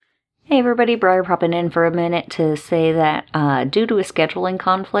Hey everybody, Briar popping in for a minute to say that due to a scheduling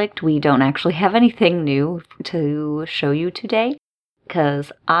conflict, we don't actually have anything new to show you today,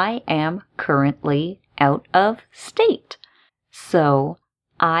 because I am currently out of state. So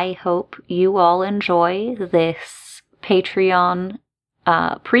I hope you all enjoy this Patreon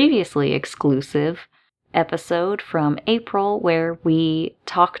previously exclusive episode from April where we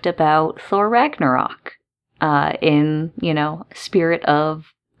talked about Thor Ragnarok in, spirit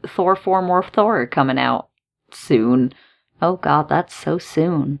of Thor 4 More Thor coming out soon. Oh god, that's so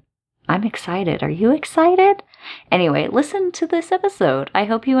soon. I'm excited. Are you excited? Anyway, listen to this episode. I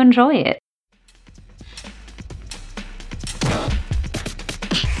hope you enjoy it.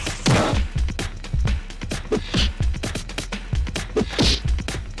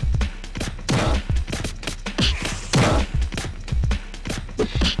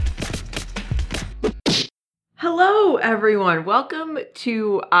 Hello, everyone. Welcome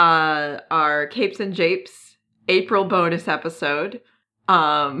to our Capes and Japes April bonus episode.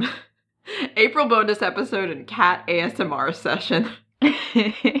 April bonus episode and cat ASMR session.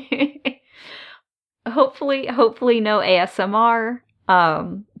 Hopefully no ASMR.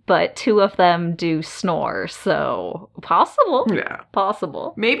 But two of them do snore, so possible. Yeah,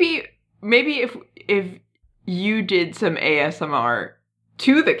 possible. Maybe if you did some ASMR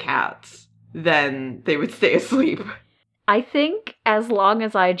to the cats, then they would stay asleep. I think as long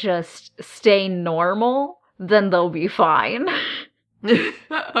as I just stay normal, then they'll be fine.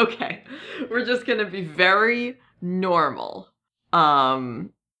 Okay. We're just gonna be very normal.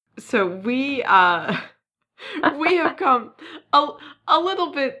 So we have come a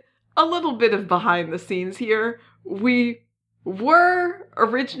little bit of behind the scenes here. We were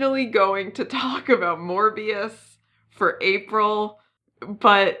originally going to talk about Morbius for April,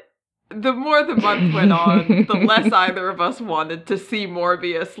 but the more the month went on, the less either of us wanted to see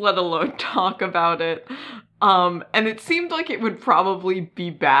Morbius, let alone talk about it. And it seemed like it would probably be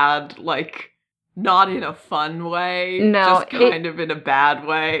bad, like, not in a fun way, just kind of in a bad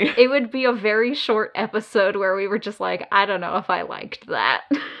way. It would be a very short episode where we were just like, I don't know if I liked that.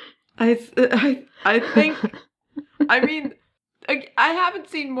 I think, I mean, I haven't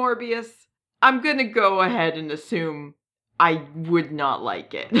seen Morbius. I'm gonna go ahead and assume I would not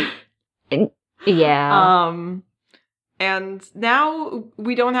like it. Yeah. And now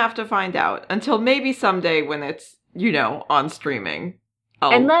we don't have to find out until maybe someday when it's, on streaming.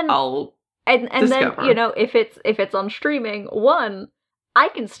 And then, discover. if it's on streaming, one, I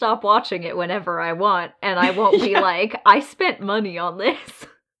can stop watching it whenever I want, and I won't be like, I spent money on this.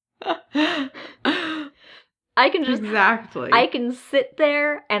 I can just I can sit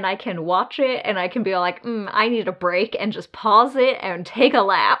there and I can watch it and I can be like, I need a break, and just pause it and take a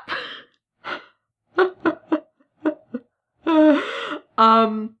lap.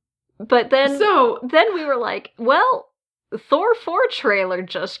 But then we were like, well, Thor 4 trailer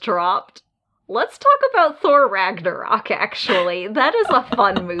just dropped. Let's talk about Thor Ragnarok, actually. That is a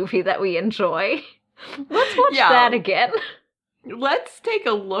fun movie that we enjoy. Let's watch that again. Let's take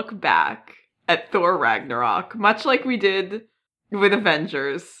a look back at Thor Ragnarok, much like we did with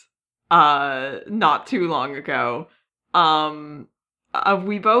Avengers not too long ago.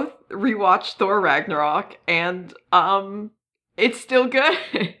 We both rewatched Thor Ragnarok, and it's still good.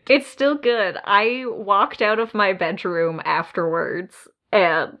 It's still good. I walked out of my bedroom afterwards,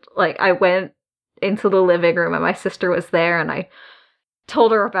 and I went into the living room, and my sister was there, and I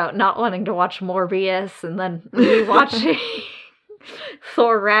told her about not wanting to watch Morbius, and then we watching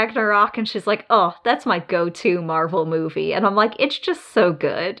Thor Ragnarok, and she's like, oh, that's my go-to Marvel movie. And I'm like, it's just so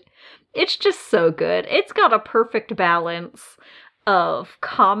good. It's just so good. It's got a perfect balance of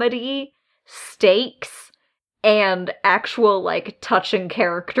comedy, stakes, and actual, touching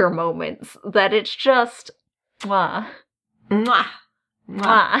character moments that it's just, mwah. Mwah.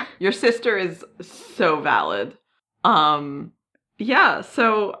 Mwah. Your sister is so valid. Yeah,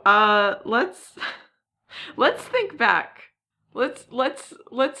 so, let's think back. Let's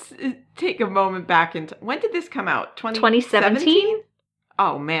take a moment back into, when did this come out? 2017?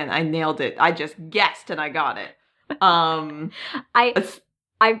 Oh man, I nailed it. I just guessed and I got it. I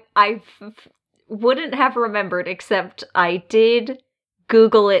wouldn't have remembered, except I did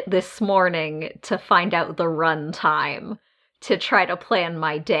Google it this morning to find out the run time to try to plan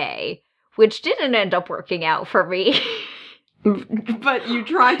my day, which didn't end up working out for me. But you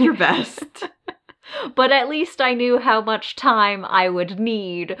tried your best. But at least I knew how much time I would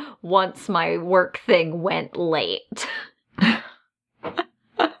need once my work thing went late.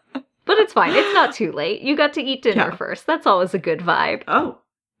 But it's fine. It's not too late. You got to eat dinner first. That's always a good vibe. Oh,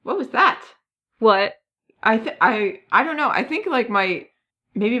 what was that? What? I don't know. I think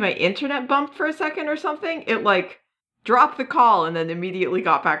maybe my internet bumped for a second or something. It like dropped the call and then immediately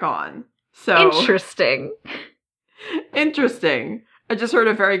got back on. So Interesting. Interesting. I just heard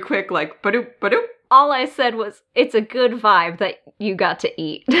a very quick like ba-doop ba-doop. All I said was, it's a good vibe that you got to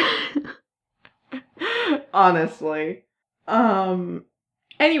eat. Honestly.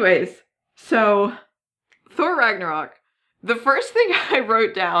 Anyways, so Thor Ragnarok. The first thing I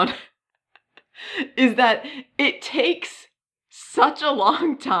wrote down is that it takes such a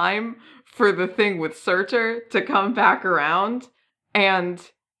long time for the thing with Surtur to come back around. And,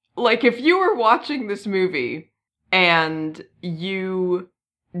 like, if you were watching this movie and you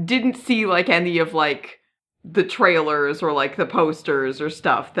didn't see, like, any of, like, the trailers or, like, the posters or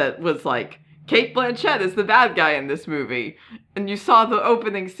stuff that was, like, Cate Blanchett is the bad guy in this movie, and you saw the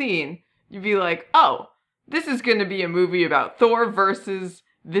opening scene, you'd be like, oh, this is going to be a movie about Thor versus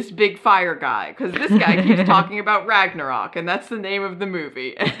this big fire guy, because this guy keeps talking about Ragnarok, and that's the name of the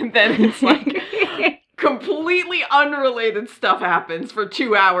movie. And then it's like completely unrelated stuff happens for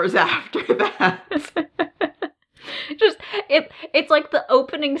 2 hours after that. Just it's like the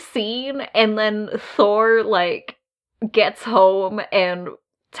opening scene, and then Thor like gets home and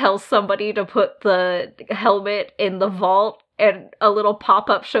tells somebody to put the helmet in the vault, and a little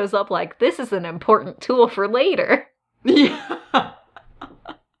pop-up shows up like, this is an important tool for later. Yeah.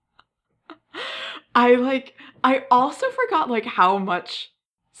 I also forgot, like, how much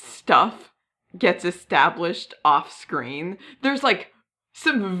stuff gets established off screen. There's, like,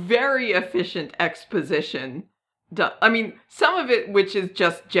 some very efficient exposition done. I mean, some of it, which is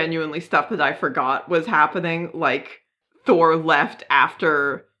just genuinely stuff that I forgot was happening, like, Thor left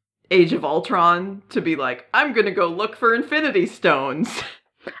after Age of Ultron to be like, I'm gonna go look for Infinity Stones.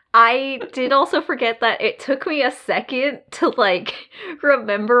 I did also forget that it took me a second to, like,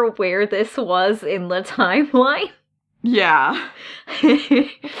 remember where this was in the timeline. Yeah. And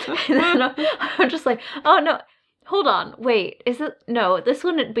then I'm just like, oh no, hold on, wait, is it, no, this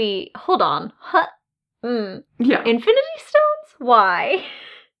wouldn't be, hold on, Yeah. Infinity Stones? Why?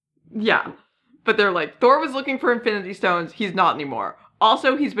 Yeah. But they're like, Thor was looking for Infinity Stones, he's not anymore.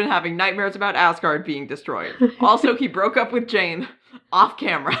 Also, he's been having nightmares about Asgard being destroyed. Also, he broke up with Jane off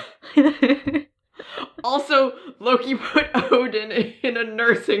camera. Also, Loki put Odin in a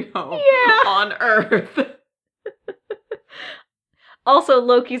nursing home on Earth. Also,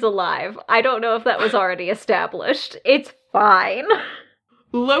 Loki's alive. I don't know if that was already established. It's fine.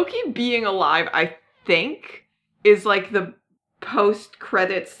 Loki being alive, I think, is like the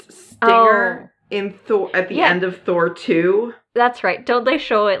post-credits stinger in Thor at the end of Thor 2. That's right. Don't they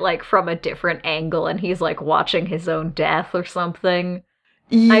show it, like, from a different angle and he's, like, watching his own death or something?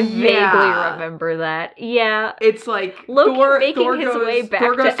 Yeah. I vaguely remember that. Yeah. It's like Loki making his way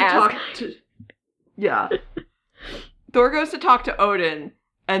back to Asgard. Yeah. Thor goes to talk to Odin,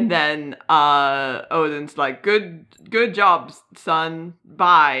 and then Odin's like, good job, son,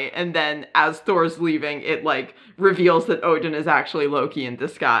 bye. And then as Thor's leaving, it, like, reveals that Odin is actually Loki in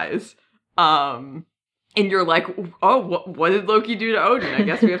disguise. And you're like, oh, what did Loki do to Odin? I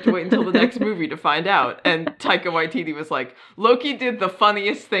guess we have to wait until the next movie to find out. And Taika Waititi was like, Loki did the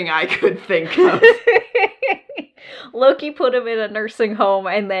funniest thing I could think of. Loki put him in a nursing home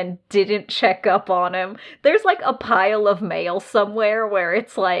and then didn't check up on him. There's, like, a pile of mail somewhere where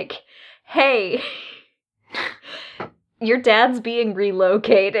it's like, hey, your dad's being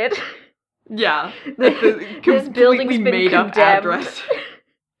relocated. Yeah. This building's been made condemned. Up address.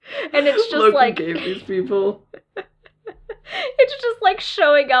 And it's just Loki like gave these people. It's just like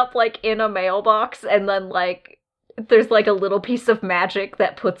showing up like in a mailbox, and then like there's like a little piece of magic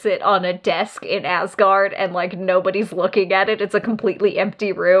that puts it on a desk in Asgard, and like nobody's looking at it. It's a completely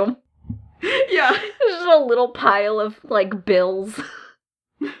empty room. Yeah. It's just a little pile of like bills.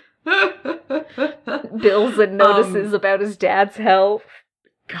 Bills and notices about his dad's health.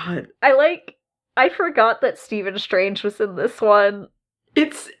 God. I forgot that Stephen Strange was in this one.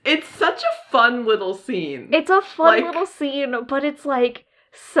 It's such a fun little scene. It's a fun little scene, but it's like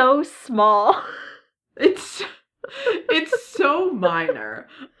so small. It's so minor.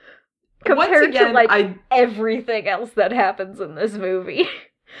 Compared to like everything else that happens in this movie.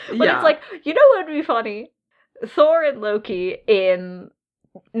 But it's like, you know what would be funny? Thor and Loki in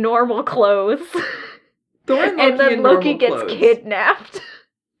normal clothes. Thor and Loki and then in Loki gets clothes. Kidnapped.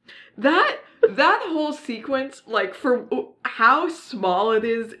 That whole sequence, like, for how small it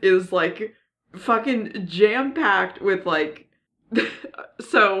is, like, fucking jam-packed with, like...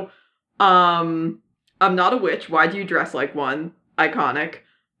 So, I'm not a witch. Why do you dress like one? Iconic.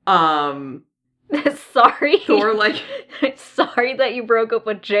 Sorry. Thor, like... Sorry that you broke up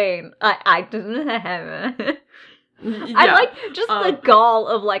with Jane. I didn't have I like just the gall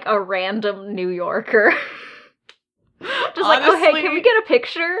of, like, a random New Yorker. Just like, honestly, oh, hey, can we get a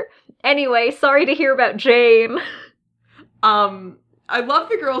picture? Anyway, sorry to hear about Jane. I love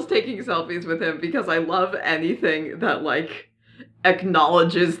the girls taking selfies with him because I love anything that, like,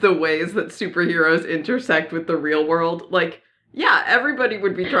 acknowledges the ways that superheroes intersect with the real world. Like, yeah, everybody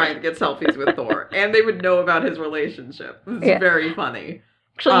would be trying to get selfies with Thor, and they would know about his relationship. It's very funny.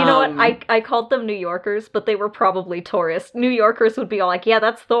 Actually, you know what? I called them New Yorkers, but they were probably tourists. New Yorkers would be all like, yeah,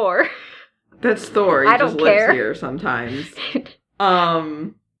 that's Thor. That's Thor. He just lives here sometimes.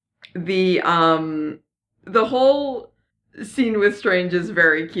 The whole scene with Strange is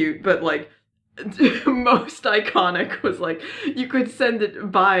very cute, but, like, most iconic was, like, you could send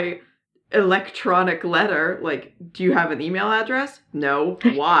it by electronic letter. Like, do you have an email address? No.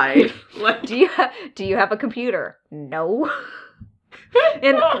 Why? Like, do you have a computer? No.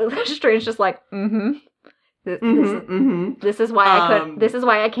 And Strange just like, This is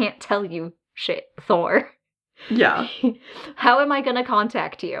why I can't tell you shit, Thor. Yeah. How am I gonna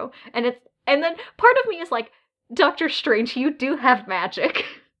contact you? And then part of me is like, Doctor Strange, you do have magic.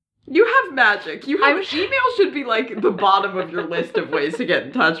 You have magic. Email should be, like, the bottom of your list of ways to get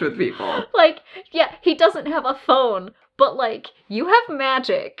in touch with people. Like, yeah, he doesn't have a phone, but, like, you have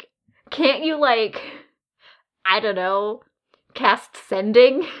magic. Can't you, like, I don't know, cast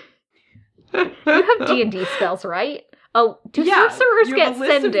sending? You have D&D spells, right? Oh, do sorcerers get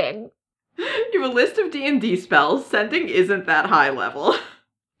sending? You have a list of D&D spells. Sending isn't that high level.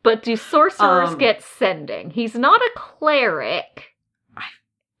 But do sorcerers get sending? He's not a cleric.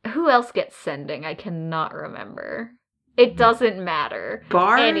 Who else gets sending? I cannot remember. It doesn't matter.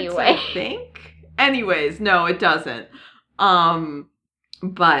 Bards, anyway. I think? Anyways, no, it doesn't.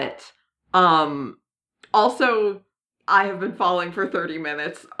 But, also, I have been falling for 30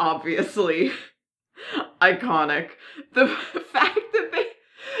 minutes, obviously. Iconic. The fact that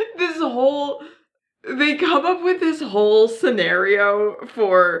they come up with this whole scenario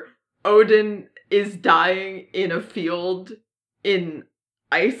for Odin is dying in a field in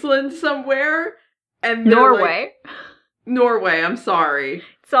Iceland somewhere, and Norway. Like, Norway, I'm sorry.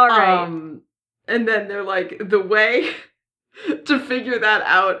 It's alright. And then they're like, the way to figure that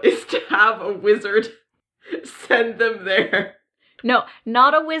out is to have a wizard send them there. No,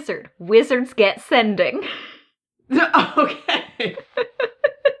 not a wizard. Wizards get sending. Okay.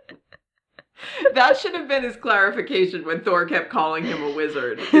 That should have been his clarification when Thor kept calling him a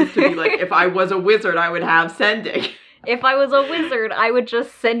wizard. Is to be like, if I was a wizard, I would have sending. If I was a wizard, I would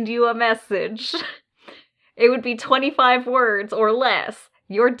just send you a message. It would be 25 words or less.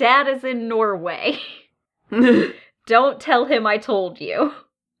 Your dad is in Norway. Don't tell him I told you.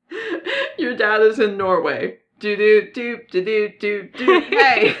 Your dad is in Norway. Do-do-do-do-do-do-do.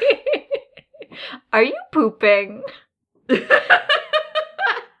 Hey! Are you pooping?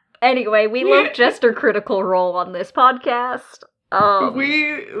 Anyway, we love Jester Critical Role on this podcast.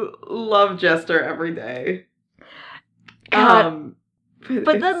 We love Jester every day. God.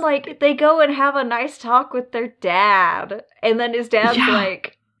 But then, like, they go and have a nice talk with their dad, and then his dad's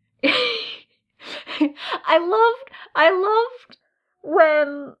like, I loved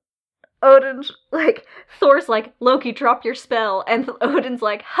when Odin's like, Thor's like, Loki, drop your spell, and Odin's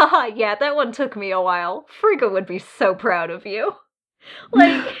like, haha, yeah, that one took me a while. Frigga would be so proud of you.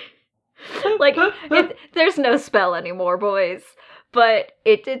 There's no spell anymore, boys, but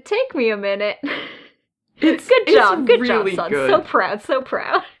it did take me a minute. Good job, son. Good. So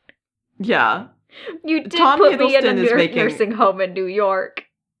proud. Yeah. You did put me in a nursing home in New York.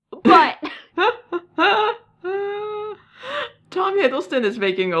 But Tom Hiddleston is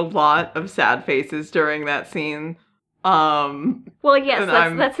making a lot of sad faces during that scene. Well, yes,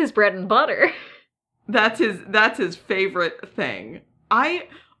 that's his bread and butter. That's his favorite thing. I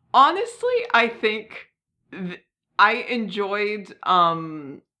think I enjoyed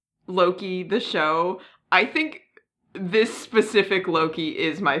Loki the show. I think this specific Loki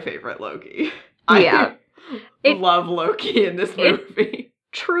is my favorite Loki. Yeah. I love Loki in this movie. It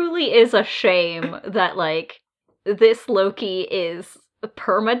truly is a shame that, like, this Loki is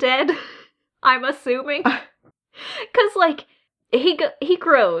permadead, I'm assuming. Because, like, he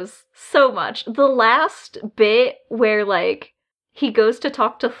grows so much. The last bit where, like, he goes to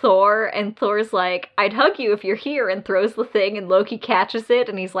talk to Thor, and Thor's like, I'd hug you if you're here, and throws the thing, and Loki catches it,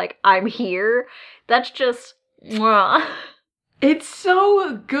 and he's like, I'm here. That's just, mwah. It's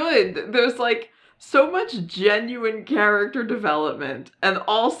so good. There's, like, so much genuine character development, and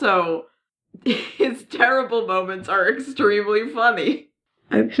also, his terrible moments are extremely funny.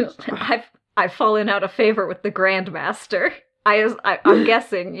 I've fallen out of favor with the Grandmaster. I'm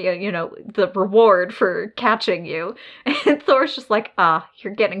guessing, the reward for catching you. And Thor's just like,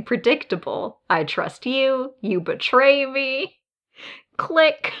 you're getting predictable. I trust you. You betray me.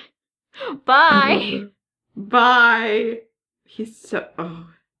 Click. Bye. Bye. He's so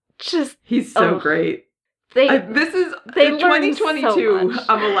great. This is 2022. So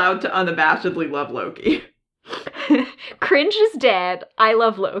I'm allowed to unabashedly love Loki. Cringe is dead. I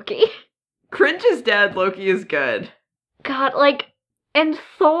love Loki. Cringe is dead. Loki is good. God, and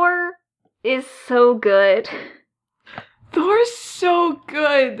Thor is so good. Thor's so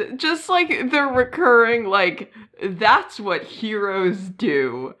good. Just the recurring, that's what heroes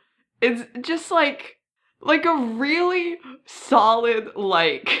do. It's just a really solid,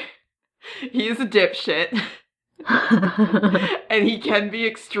 he's a dipshit. And he can be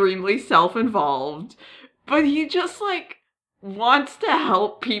extremely self-involved. But he just, wants to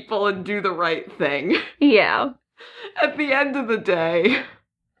help people and do the right thing. Yeah. At the end of the day.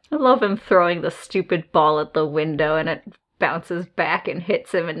 I love him throwing the stupid ball at the window and it bounces back and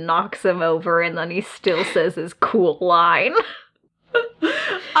hits him and knocks him over, and then he still says his cool line.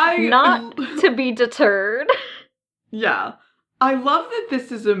 Not to be deterred. Yeah. I love that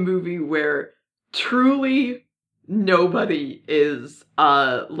this is a movie where truly nobody is,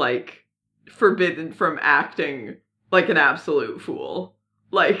 forbidden from acting like an absolute fool.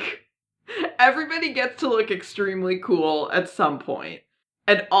 Everybody gets to look extremely cool at some point.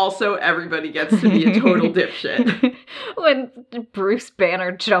 And also everybody gets to be a total dipshit. When Bruce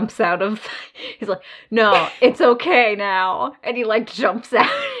Banner jumps out of... He's like, no, it's okay now. And he, jumps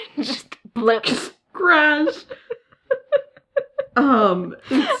out and just blips. Crash.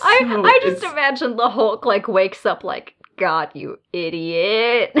 I just imagine the Hulk, wakes up God, you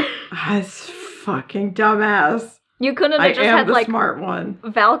idiot. That's fucking dumbass. You couldn't have just had, the smart one.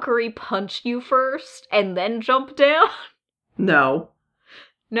 Valkyrie punch you first and then jump down? No.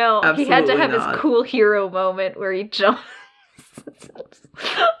 No, absolutely he had to have not. His cool hero moment where he jumps onto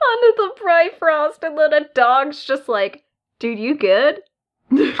the Bifrost, and then a dog's just like, dude, you good?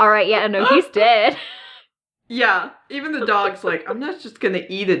 Alright, yeah, no, he's dead. Yeah, even the dog's like, I'm not just gonna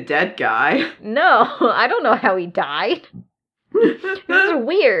eat a dead guy. No, I don't know how he died. This is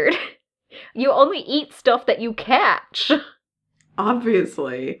weird. You only eat stuff that you catch.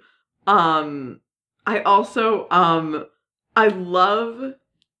 Obviously. I also, I love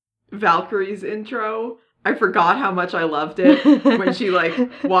Valkyrie's intro. I forgot how much I loved it when she,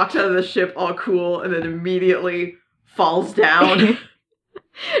 walks out of the ship all cool and then immediately falls down.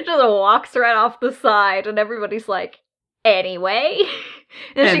 Just walks right off the side and everybody's like, anyway?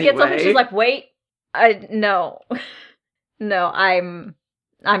 And she gets up and she's like, wait, no,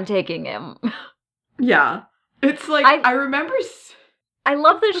 I'm taking him. Yeah. It's I remember... I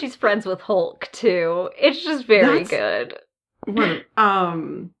love that she's friends with Hulk, too. It's just very good.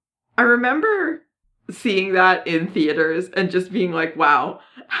 I remember seeing that in theaters and just being like, wow,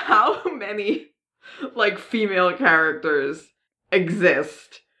 how many, female characters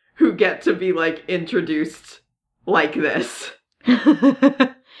exist who get to be, introduced like this?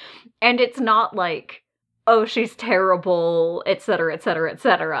 And it's not oh, she's terrible, etc., etc.,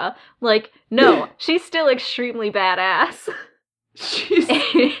 etc. No, she's still extremely badass. She's...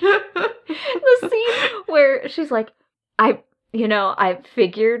 The scene where she's like, I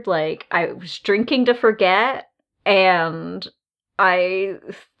figured, I was drinking to forget, and I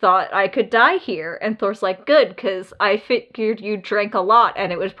thought I could die here. And Thor's like, good, because I figured you drank a lot,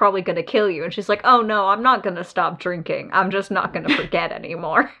 and it was probably going to kill you. And she's like, oh no, I'm not going to stop drinking. I'm just not going to forget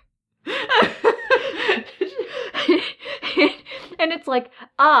anymore. And it's like,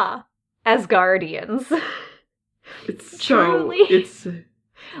 Asgardians. It's truly, it's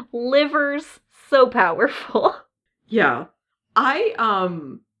livers so powerful. Yeah. I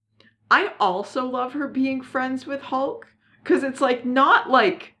also love her being friends with Hulk, because it's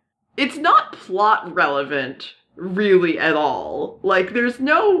it's not plot relevant really at all. There's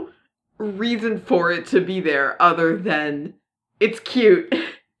no reason for it to be there other than it's cute.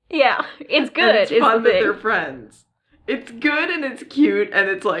 Yeah, it's good. And it's fun that they're friends. It's good and it's cute, and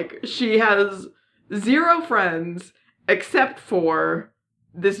it's she has 0 friends except for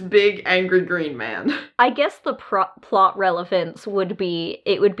this big angry green man. I guess the plot relevance would be,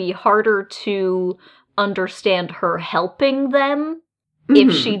 it would be harder to understand her helping them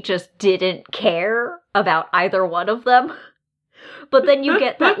if she just didn't care about either one of them. But then you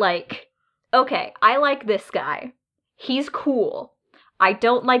get that okay, I like this guy. He's cool. I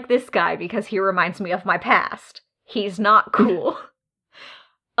don't like this guy because he reminds me of my past. He's not cool.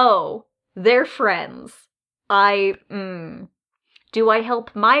 Oh, they're friends. Do I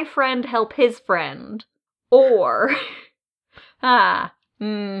help my friend help his friend? Or Fine.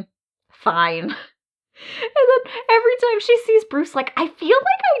 And then every time she sees Bruce, like, I feel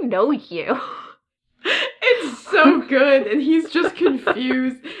like I know you. It's so good, and he's just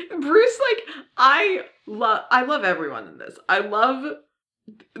confused. Bruce, like, I love everyone in this. I love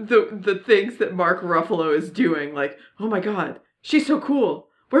the things that Mark Ruffalo is doing. Like, oh my god, she's so cool.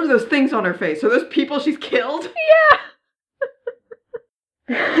 What are those things on her face? Are those people she's killed?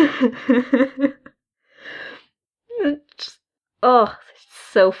 Yeah. Oh,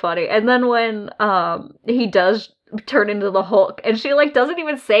 so funny. And then when he does turn into the Hulk, and she like doesn't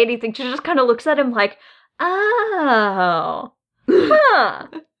even say anything, she just kind of looks at him like, oh, huh,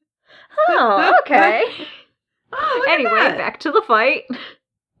 oh, okay. Oh, anyway, back to the fight.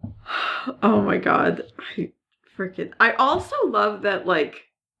 Oh my god, I also love that, like,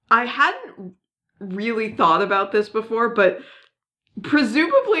 I hadn't really thought about this before, but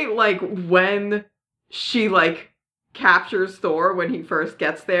presumably, like, when she, like, captures Thor when he first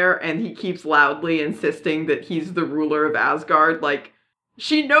gets there and he keeps loudly insisting that he's the ruler of Asgard, like,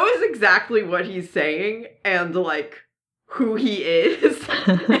 she knows exactly what he's saying and, like, who he is,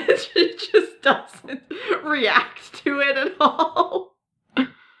 and she just doesn't react to it at all.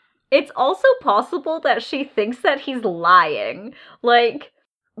 It's also possible that she thinks that he's lying. Like,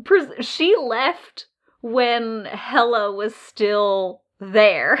 she left when Hela was still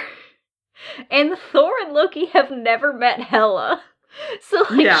there. And Thor and Loki have never met Hela. So,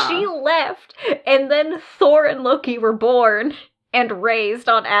 like, she left, and then Thor and Loki were born and raised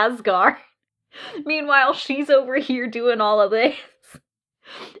on Asgard. Meanwhile, she's over here doing all of this.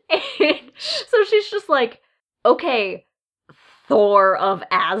 And so she's just like, okay, Thor of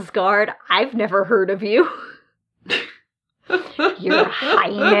Asgard, I've never heard of you. Your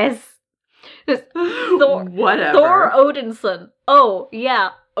Highness. Whatever. Thor Odinson. Oh, yeah,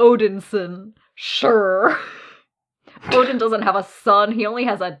 Odinson. Sure. Odin doesn't have a son, he only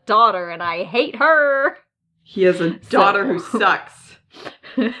has a daughter, and I hate her. He has a daughter who sucks.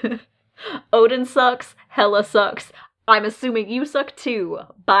 Odin sucks, Hela sucks. I'm assuming you suck too.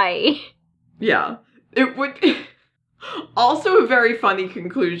 Bye. Yeah. It would be also a very funny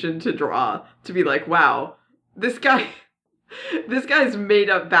conclusion to draw, to be like, wow, this guy's made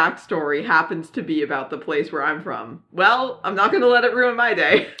up backstory happens to be about the place where I'm from. Well, I'm not gonna let it ruin my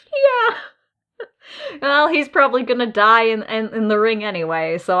day. Yeah. Well, he's probably gonna die in the ring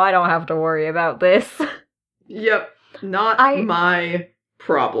anyway, so I don't have to worry about this. Yep. Not my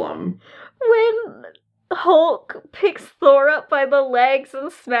problem. When Hulk picks Thor up by the legs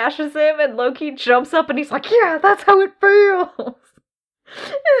and smashes him, and Loki jumps up and he's like, yeah, that's how it feels.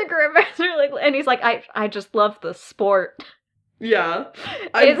 And the Grandmaster, like, and he's like, I just love the sport. Yeah.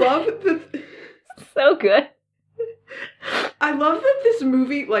 I love so good. I love that this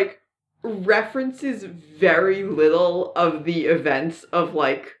movie, like, references very little of the events of,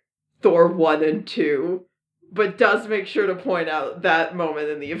 like, Thor 1 and 2, but does make sure to point out that moment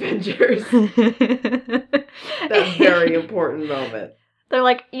in the Avengers. That very important moment. They're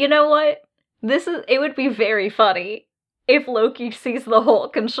like, you know what? It would be very funny if Loki sees the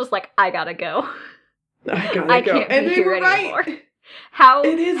Hulk and it's just like, I gotta go. I can't be here anymore. How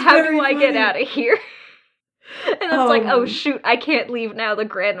do I get out of here? And it's like, oh shoot, I can't leave now. The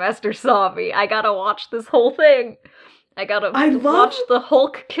Grandmaster saw me. I gotta watch this whole thing. I gotta watch the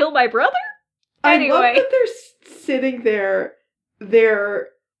Hulk kill my brother? Anyway. I love that they're sitting there. They're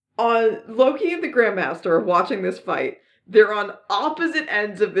on Loki and the Grandmaster are watching this fight. They're on opposite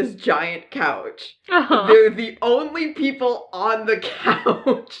ends of this giant couch. Uh-huh. They're the only people on the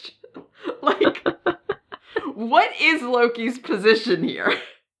couch. Like, what is Loki's position here?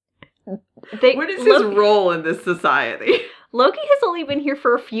 What is his role in this society? Loki has only been here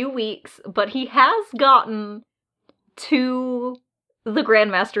for a few weeks, but he has gotten to the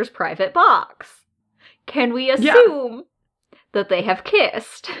Grandmaster's private box. Can we assume that they have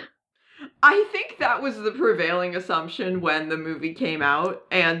kissed? I think that was the prevailing assumption when the movie came out,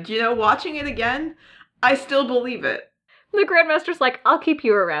 and, you know, watching it again, I still believe it. The Grandmaster's like, I'll keep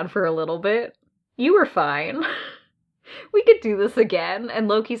you around for a little bit. You were fine. We could do this again. And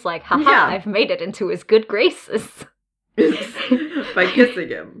Loki's like, haha, I've made it into his good graces. By kissing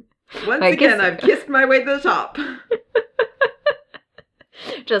him. Once again, I've kissed my way to the top.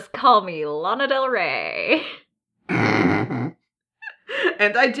 Just call me Lana Del Rey. And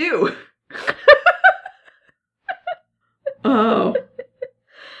I do. Oh.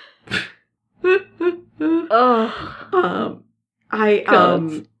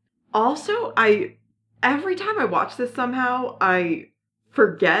 Every time I watch this somehow, I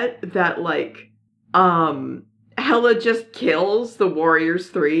forget that, like, Hela just kills the Warriors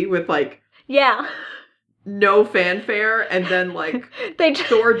 3 with, like... Yeah. no fanfare, and then, like, they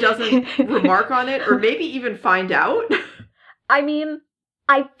Thor doesn't remark on it, or maybe even find out. I mean,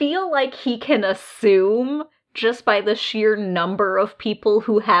 I feel like he can assume, just by the sheer number of people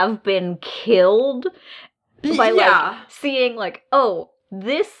who have been killed, by, like, seeing, like, oh,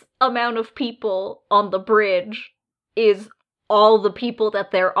 this amount of people on the bridge is all the people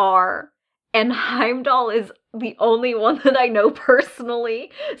that there are, and Heimdall is the only one that I know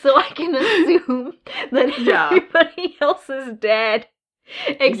personally, so I can assume that everybody else is dead,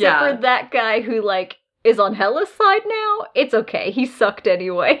 except for that guy who, like, is on Hela's side now. It's okay, he sucked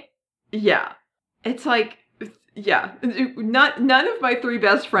anyway. Yeah. It's like, none of my 3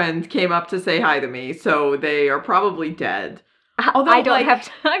 best friends came up to say hi to me, so they are probably dead. Although, I don't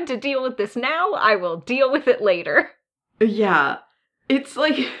have time to deal with this now, I will deal with it later. Yeah. It's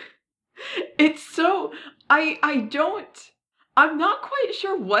like, it's so, I'm not quite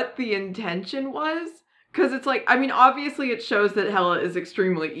sure what the intention was, because it's like, I mean, obviously it shows that Hela is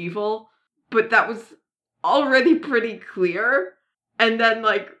extremely evil, but that was already pretty clear, and then,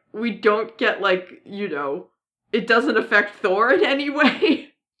 like, we don't get, like, you know, it doesn't affect Thor in any way.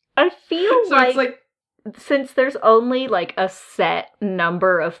 I feel so it's like, since there's only, like, a set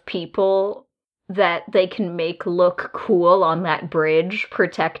number of people that they can make look cool on that bridge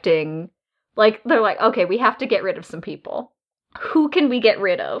protecting, like, they're like, okay, we have to get rid of some people. Who can we get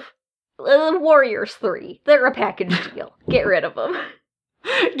rid of? Warriors 3. They're a package deal. Get rid of them.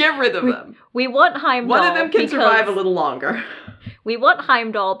 Get rid of them. We want Heimdall. One of them can survive a little longer. We want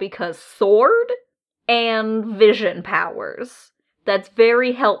Heimdall because sword and vision powers. That's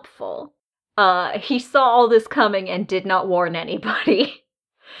very helpful. He saw all this coming and did not warn anybody.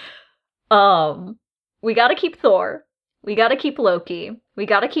 We gotta keep Thor. We gotta keep Loki. We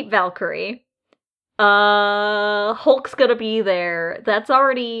gotta keep Valkyrie. Hulk's gonna be there. That's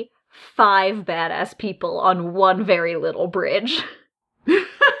already 5 badass people on one very little bridge.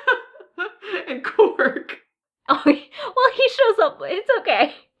 And Korg. Oh, well, he shows up. It's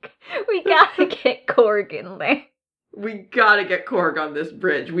okay. We gotta get Korg in there. We gotta get Korg on this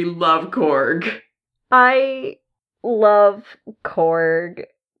bridge. We love Korg. I love Korg.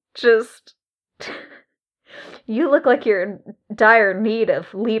 Just, you look like you're in dire need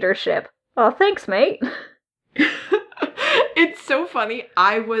of leadership. Oh, thanks, mate. It's so funny.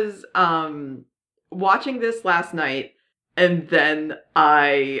 I was watching this last night, and then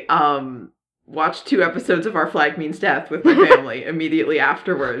I watched 2 episodes of Our Flag Means Death with my family immediately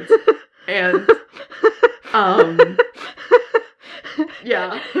afterwards. And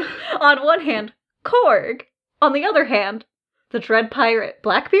yeah. On one hand, Korg. On the other hand, the Dread Pirate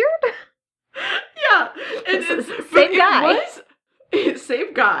Blackbeard? Yeah. Same guy.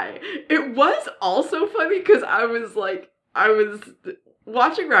 Same guy. It was also funny because I was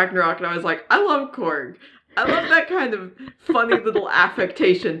watching Ragnarok and I was like, I love Korg. I love that kind of funny little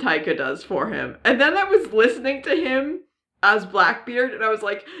affectation Taika does for him. And then I was listening to him as Blackbeard and I was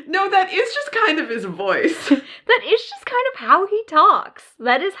like, no, that is just kind of his voice. That is just kind of how he talks.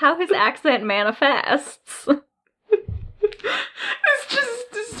 That is how his accent manifests. It's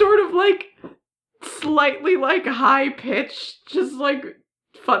just sort of like slightly like high pitched, just like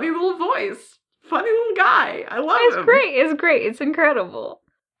funny little voice. Funny little guy. I love him. It's great. It's incredible.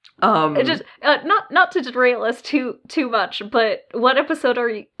 It just not to derail us too much, but what episode are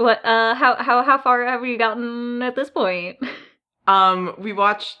you? How far have you gotten at this point? We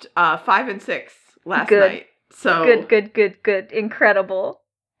watched 5 and 6 last night. So good, incredible.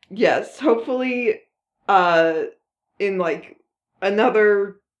 Yes, hopefully, in like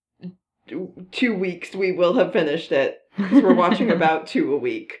another 2 weeks we will have finished it because we're watching about 2 a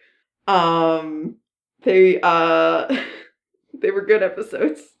week. They were good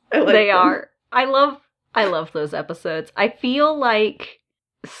episodes. They are. I love those episodes. I feel like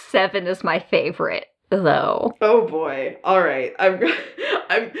 7 is my favorite, though. Oh boy. All right. I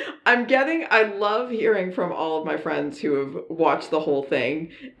love hearing from all of my friends who have watched the whole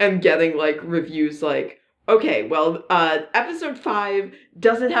thing and getting like reviews like, okay, well, episode 5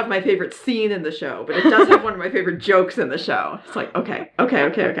 doesn't have my favorite scene in the show, but it does have one of my favorite jokes in the show. It's like, okay.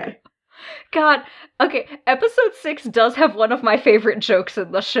 God, okay, episode 6 does have one of my favorite jokes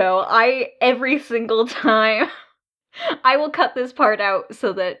in the show. Every single time, I will cut this part out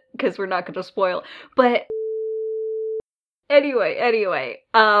so that, because we're not going to spoil, but anyway,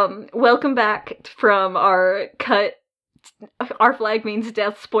 welcome back from our Our Flag Means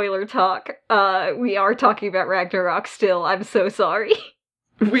Death spoiler talk. We are talking about Ragnarok still, I'm so sorry.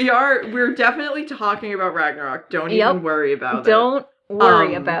 We're definitely talking about Ragnarok, don't even worry about it. Don't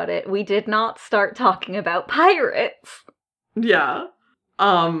worry about it. We did not start talking about pirates. Yeah.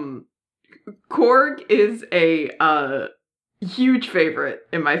 Korg is a huge favorite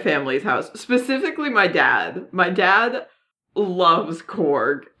in my family's house. Specifically my dad. My dad loves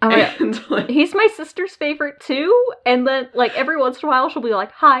Korg. And like, he's my sister's favorite too. And then like every once in a while she'll be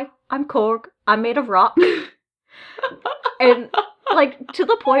like, "Hi, I'm Korg. I'm made of rock." And like to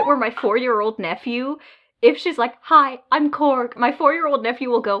the point where my 4-year-old nephew, if she's like, "Hi, I'm Korg," my 4-year-old nephew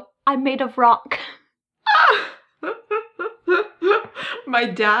will go, "I'm made of rock." My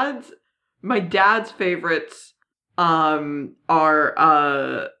dad's favorites are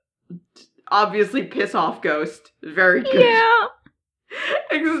obviously Piss Off Ghost. Very good. Yeah.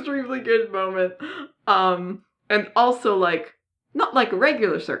 Extremely good moment. And also like not like a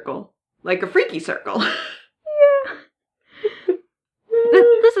regular circle, like a freaky circle. Yeah.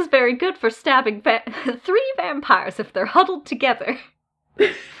 This is very good for stabbing 3 vampires if they're huddled together.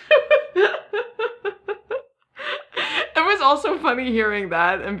 It was also funny hearing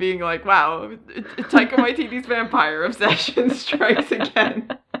that and being like, wow, Taika Waititi's vampire obsession strikes again.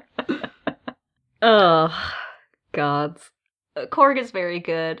 Oh, gods. Korg is very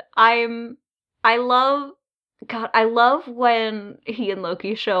good. I love when he and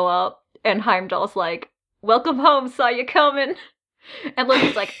Loki show up and Heimdall's like, "Welcome home, saw you coming." And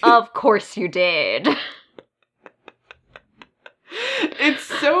Loki's like, "Of course you did." It's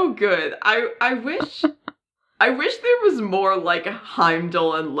so good. I wish there was more like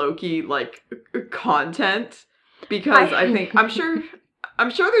Heimdall and Loki like content, because I think I'm sure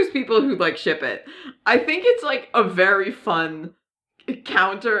there's people who like ship it. I think it's like a very fun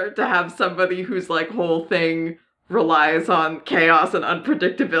counter to have somebody whose like whole thing relies on chaos and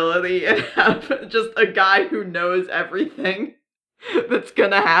unpredictability, and have just a guy who knows everything that's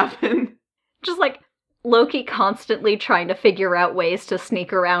gonna happen. Just like Loki constantly trying to figure out ways to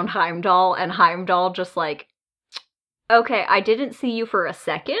sneak around Heimdall, and Heimdall just like, "Okay, I didn't see you for a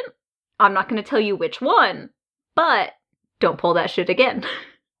second. I'm not going to tell you which one, but don't pull that shit again."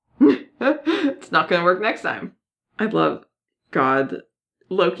 It's not going to work next time. I love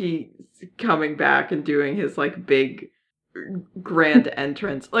Loki coming back and doing his like big grand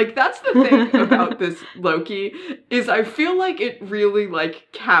entrance. Like that's the thing about this Loki, is I feel like it really like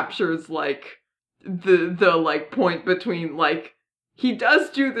captures like the like point between like he does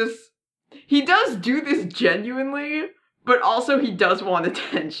do this genuinely, but also he does want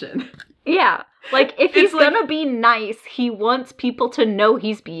attention. Yeah. Like if he's gonna be nice, he wants people to know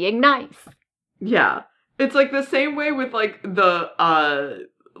he's being nice. Yeah. It's like the same way with like the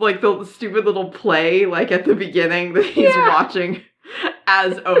stupid little play like at the beginning that he's watching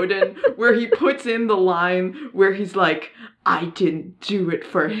as Odin, where he puts in the line where he's like, "I didn't do it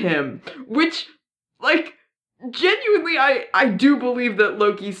for him," which like genuinely I do believe that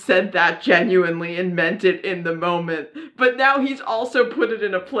Loki said that genuinely and meant it in the moment, but now he's also put it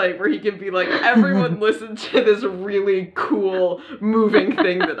in a play where he can be like, "Everyone listen to this really cool moving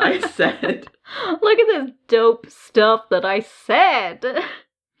thing that I said. Look at this dope stuff that I said."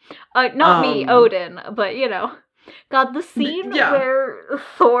 Not me, Odin, but you know. God, the scene where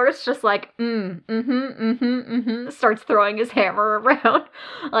Thor's just like, starts throwing his hammer around.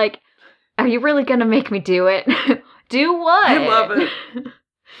 Like, are you really gonna make me do it? Do what? I love it.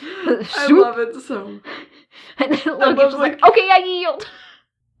 I love it so. And then Loki's just like, "Okay, I yield."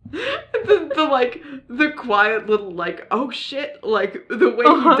 The quiet little like, "Oh shit," like the way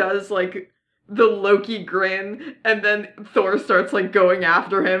he does like the Loki grin, and then Thor starts like going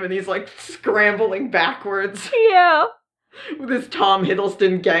after him and he's like scrambling backwards. Yeah. With his Tom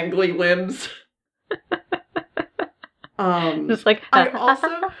Hiddleston gangly limbs. Just like I also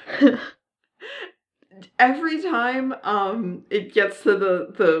every time it gets to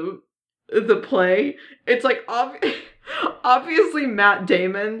the play, it's like obviously Matt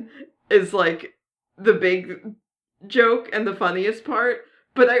Damon is like the big joke and the funniest part,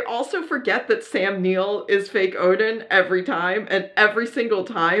 but I also forget that Sam Neill is fake Odin every time, and every single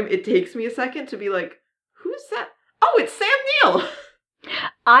time it takes me a second to be like, who's that? Oh, it's Sam Neill.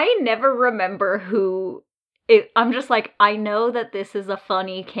 I never remember who I'm just like, I know that this is a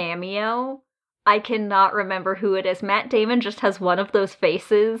funny cameo. I cannot remember who it is. Matt Damon just has one of those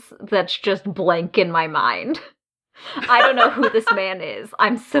faces that's just blank in my mind. I don't know who this man is.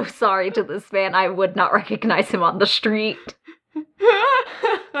 I'm so sorry to this man. I would not recognize him on the street.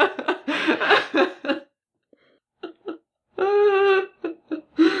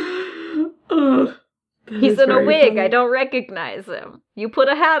 He's in a wig. Funny. I don't recognize him. You put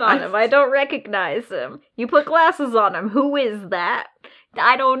a hat on him. I don't recognize him. You put glasses on him. Who is that?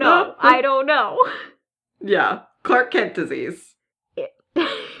 I don't know. I don't know. Yeah. Clark Kent disease.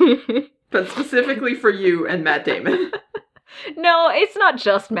 But specifically for you and Matt Damon. No, it's not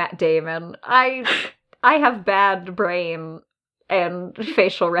just Matt Damon. I have bad brain and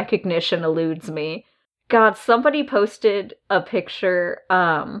facial recognition eludes me. God, somebody posted a picture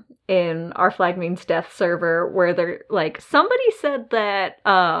in Our Flag Means Death server where they're like, somebody said that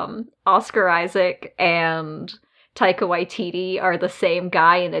Oscar Isaac and Taika Waititi are the same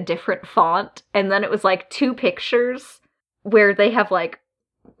guy in a different font, and then it was like two pictures where they have like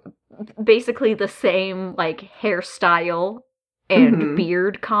basically the same like hairstyle and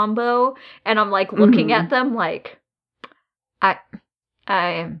beard combo, and I'm like looking at them like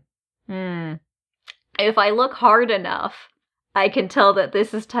if I look hard enough, I can tell that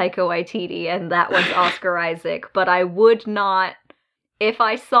this is Taika Waititi and that one's Oscar Isaac, but I would not, if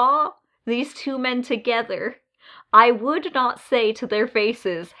I saw these two men together, I would not say to their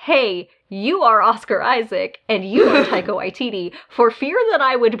faces, hey, you are Oscar Isaac and you are Taika Waititi, for fear that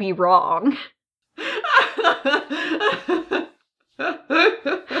I would be wrong.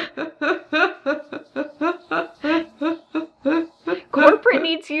 Corporate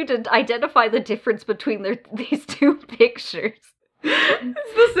needs you to identify the difference between these two pictures.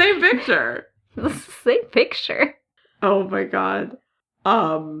 It's the same picture. It's the same picture. Oh my god.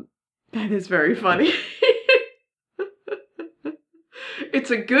 That is very funny.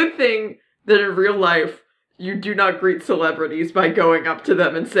 It's a good thing that in real life you do not greet celebrities by going up to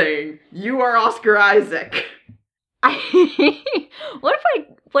them and saying, "You are Oscar Isaac." What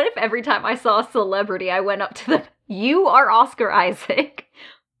if every time I saw a celebrity I went up to them, "You are Oscar Isaac"?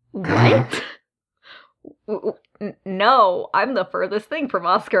 What? No, I'm the furthest thing from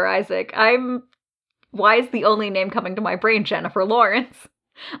Oscar Isaac. Why is the only name coming to my brain Jennifer Lawrence?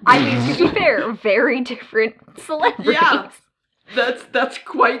 I mean, to be fair, very different celebrities. Yeah, that's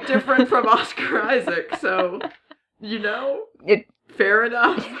quite different from Oscar Isaac, so, you know, fair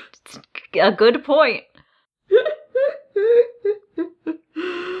enough. A good point.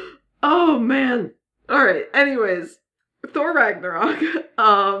 Oh, man. Alright, anyways, Thor Ragnarok.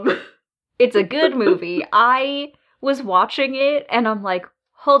 It's a good movie. I was watching it, and I'm like,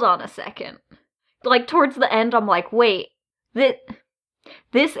 hold on a second. Like, towards the end, I'm like, wait,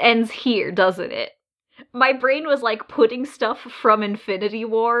 this ends here, doesn't it? My brain was, like, putting stuff from Infinity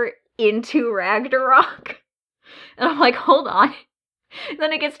War into Ragnarok. And I'm like, hold on. And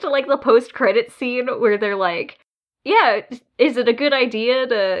then it gets to, like, the post-credit scene where they're like, yeah, is it a good idea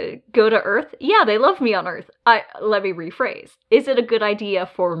to go to Earth? Yeah, they love me on Earth. Let me rephrase. Is it a good idea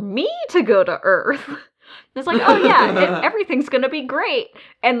for me to go to Earth? It's like, oh yeah, everything's gonna be great.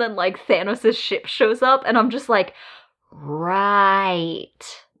 And then, like, Thanos' ship shows up, and I'm just like, right.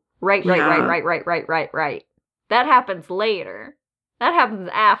 Right. That happens later. That happens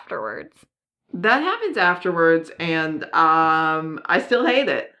afterwards. That happens afterwards, and, I still hate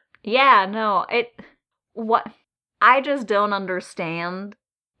it. Yeah, no, what? I just don't understand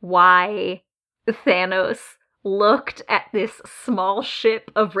why Thanos looked at this small ship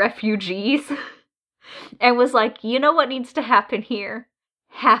of refugees and was like, you know what needs to happen here?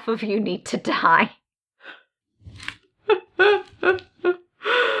 Half of you need to die.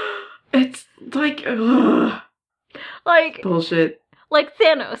 It's like, ugh. Like, bullshit. Like,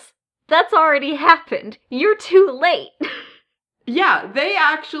 Thanos, that's already happened. You're too late. Yeah, they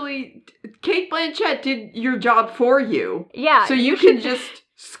actually, Cate Blanchett did your job for you. Yeah. So you can just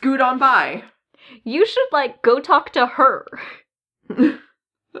scoot on by. You should, like, go talk to her.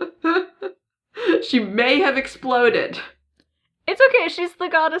 She may have exploded. It's okay, she's the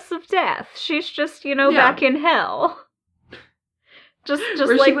goddess of death. She's just, back in hell. Just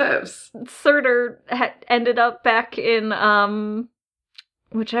where like she lives. Surtur ended up back in,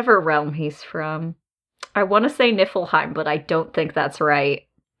 whichever realm he's from. I want to say Niflheim, but I don't think that's right.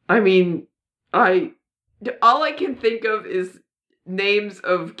 I mean, all I can think of is names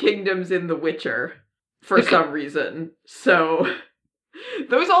of kingdoms in The Witcher, for some reason. So,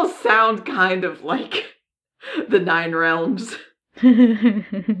 those all sound kind of like the Nine Realms.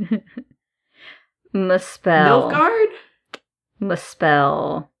 Muspel. Nilfgaard?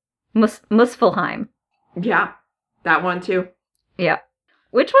 Muspel. Muspelheim. Yeah, that one too. Yeah.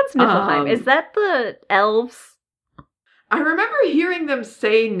 Which one's Niflheim? Is that the elves? I remember hearing them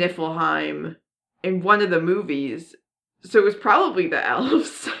say Niflheim in one of the movies, so it was probably the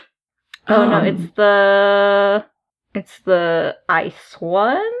elves. Oh no, it's the ice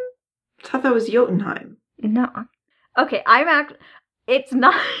one? I thought that was Jotunheim. No. Okay, it's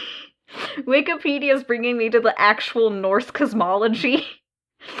not... Wikipedia's bringing me to the actual Norse cosmology.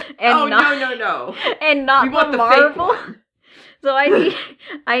 And no. And not we want the the fake Marvel. one. So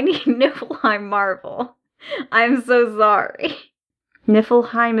I need Niflheim Marvel. I'm so sorry.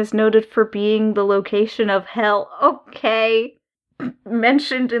 Niflheim is noted for being the location of hell. Okay.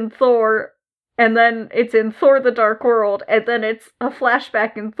 mentioned in Thor, and then it's in Thor the Dark World, and then it's a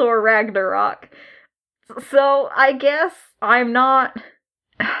flashback in Thor Ragnarok. So I guess I'm not...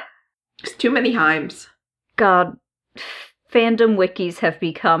 There's too many Heims. God, fandom wikis have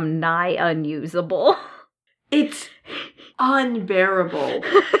become nigh unusable. It's unbearable.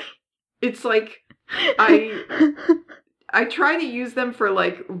 It's like, I try to use them for,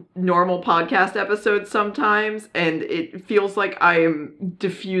 like, normal podcast episodes sometimes, and it feels like I am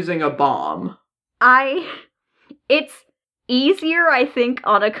diffusing a bomb. It's easier, I think,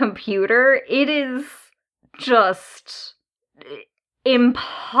 on a computer. It is just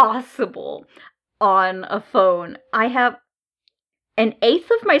impossible on a phone. I have an eighth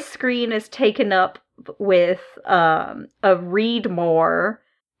of my screen is taken up with a read more.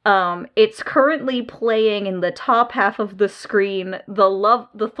 It's currently playing in the top half of the screen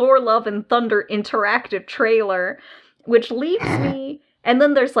the Thor Love and Thunder interactive trailer, which leaves me, and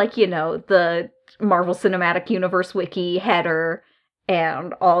then there's, like, you know, the Marvel Cinematic Universe wiki header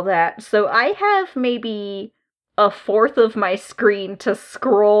and all that. So I have maybe a fourth of my screen to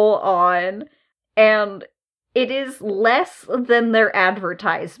scroll on, and it is less than their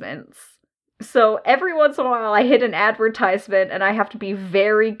advertisements. So every once in a while I hit an advertisement and I have to be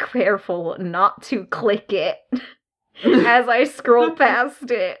very careful not to click it as I scroll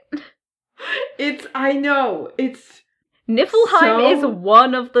past it. I know, it's... Niflheim is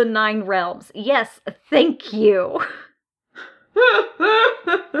one of the 9 realms. Yes, thank you.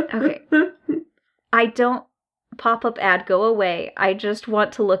 Okay. I don't... Pop-up ad, go away. I just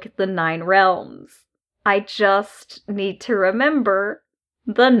want to look at the 9 realms. I just need to remember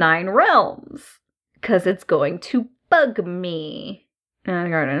the 9 realms, because it's going to bug me.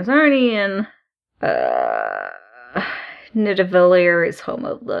 Garden Zarnian. Nidavellir is home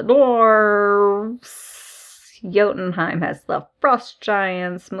of the dwarves. Jotunheim has the frost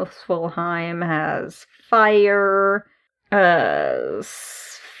giants. Muspelheim has fire.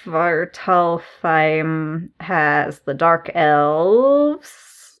 Svartalfheim has the dark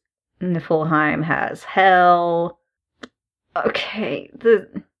elves. Niflheim has hell. Okay,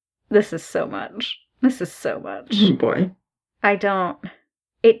 this is so much. This is so much. Oh boy.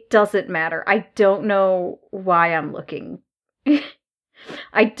 It doesn't matter. I don't know why I'm looking.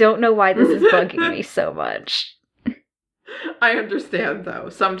 I don't know why this is bugging me so much. I understand, though.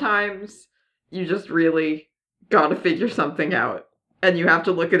 Sometimes you just really gotta figure something out. And you have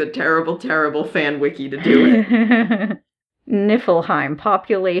to look at a terrible, terrible fan wiki to do it. Niflheim,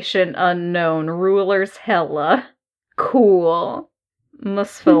 population unknown, rulers Hela. Cool.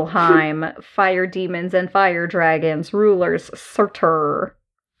 Muspelheim, fire demons and fire dragons, rulers Surtur.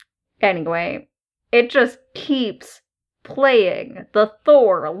 Anyway, it just keeps playing the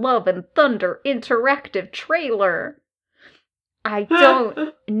Thor Love and Thunder interactive trailer. I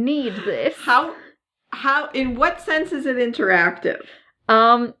don't need this. How, in what sense is it interactive?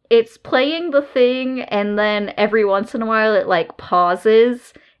 It's playing the thing, and then every once in a while it, like,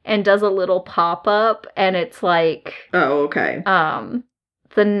 pauses and does a little pop-up, and it's like... Oh, okay.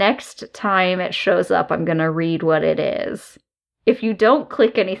 The next time it shows up, I'm gonna read what it is. If you don't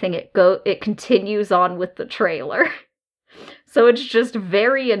click anything, it continues on with the trailer. So it's just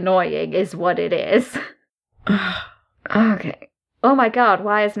very annoying, is what it is. Okay. Oh my god,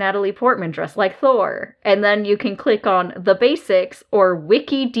 why is Natalie Portman dressed like Thor? And then you can click on the basics or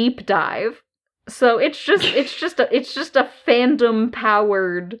wiki deep dive. So it's just a fandom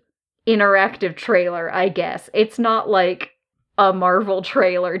powered interactive trailer, I guess. It's not like a Marvel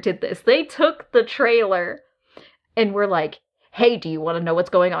trailer did this. They took the trailer and were like, "Hey, do you want to know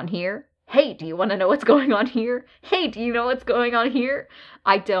what's going on here? Hey, do you want to know what's going on here? Hey, do you know what's going on here?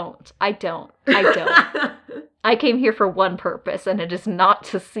 I don't. I came here for one purpose, and it is not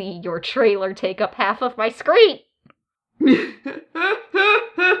to see your trailer take up half of my screen."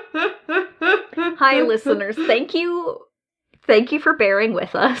 Hi, listeners. Thank you for bearing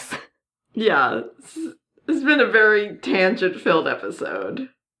with us. Yeah, it's been a very tangent-filled episode.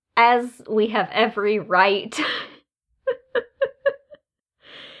 As we have every right.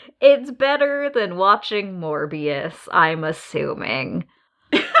 It's better than watching Morbius, I'm assuming.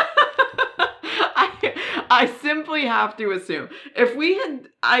 I simply have to assume. If we had...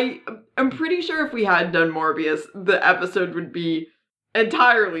 I'm pretty sure if we had done Morbius, the episode would be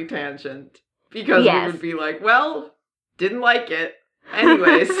entirely tangent. Because we would be like, well, didn't like it.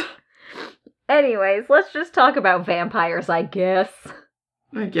 Anyways, let's just talk about vampires, I guess.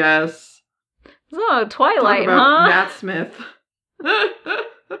 So, Twilight, talk about Matt Smith.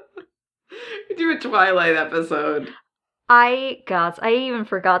 We do a Twilight episode. I even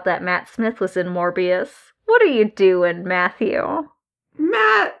forgot that Matt Smith was in Morbius. What are you doing, Matthew?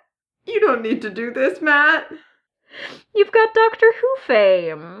 Matt, you don't need to do this, Matt. You've got Doctor Who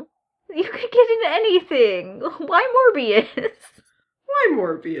fame. You could get into anything. Why Morbius? Why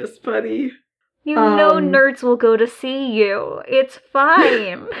Morbius, buddy? You know nerds will go to see you. It's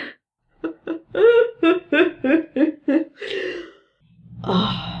fine.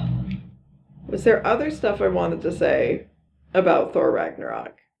 Was there other stuff I wanted to say about Thor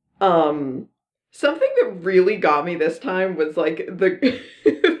Ragnarok? Something that really got me this time was like the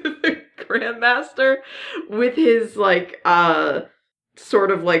the Grandmaster with his like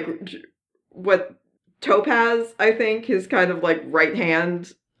sort of like what Topaz, I think, his kind of like right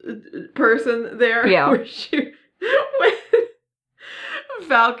hand person there. Yeah. When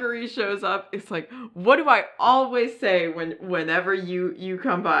Valkyrie shows up, it's like, what do I always say whenever you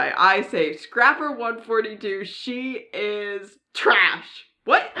come by? I say, Scrapper 142, she is trash.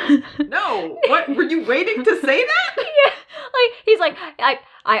 What? No. What? Were you waiting to say that? Yeah. Like, he's like,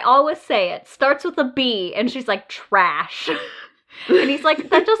 I always say it. Starts with a B, and she's like, trash. And he's like,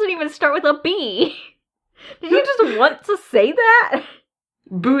 that doesn't even start with a B. Did you just want to say that?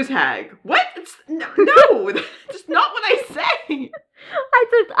 Booze hag. What? No, that's not what I say.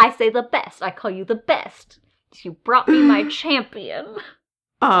 I say the best. I call you the best. You brought me my champion.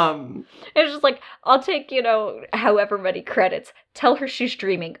 It's just like, I'll take, however many credits. Tell her she's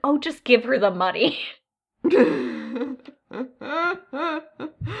dreaming. Oh, just give her the money. Just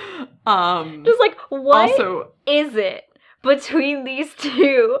like, what is it between these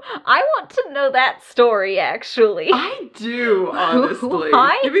two? I want to know that story, actually. I do, honestly.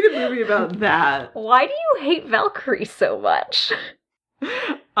 Why? Give me the movie about that. Why do you hate Valkyrie so much?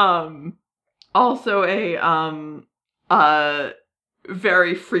 Also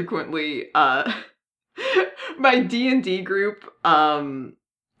very frequently, my D&D group,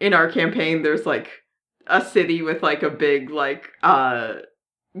 in our campaign, there's, like, a city with, like, a big, like,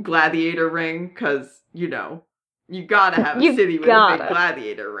 gladiator ring, because, you gotta have a city with a big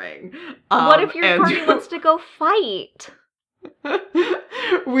gladiator ring. What if your party wants to go fight?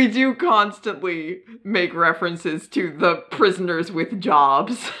 We do constantly make references to the prisoners with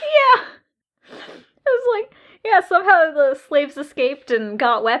jobs. Yeah. It was like, yeah, somehow the slaves escaped and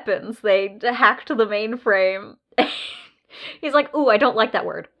got weapons. They hacked the mainframe. He's like, ooh, I don't like that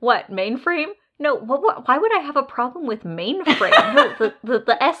word. What, mainframe? No, why would I have a problem with mainframe? No,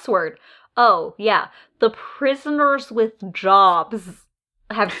 the S word. Oh, yeah, the prisoners with jobs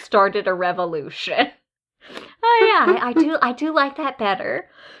have started a revolution. Oh, yeah, I do like that better.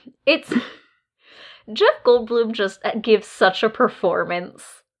 It's... Jeff Goldblum just gives such a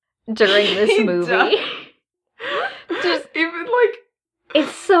performance during this movie. Just even like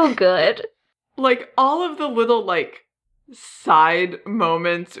it's so good. Like all of the little like side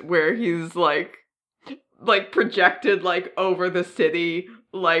moments where he's like projected like over the city,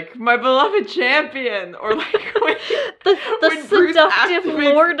 like my beloved champion, or like when the seductive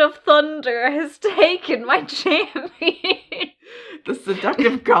Lord of Thunder has taken my champion. The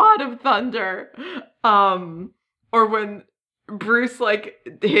seductive God of Thunder. Or when Bruce, like,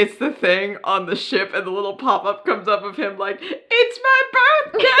 hits the thing on the ship and the little pop-up comes up of him, like, it's my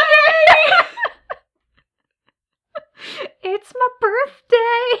birthday! It's my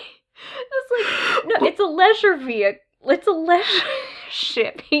birthday! It's like, no, it's a leisure vehicle. It's a leisure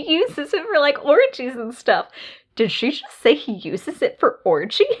ship. He uses it for, like, orgies and stuff. Did she just say he uses it for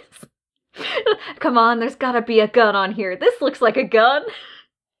orgies? Come on, there's gotta be a gun on here. This looks like a gun.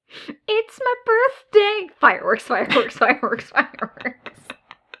 It's my birthday! Fireworks, fireworks, fireworks, fireworks.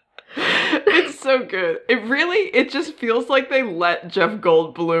 It's so good. It just feels like they let Jeff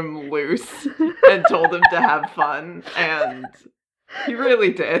Goldblum loose and told him to have fun, and he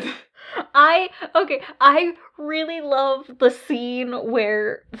really did. I really love the scene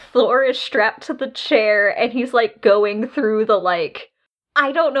where Thor is strapped to the chair and he's like going through the like,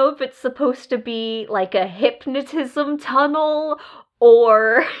 I don't know if it's supposed to be like a hypnotism tunnel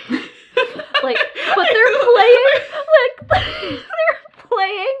or like, but they're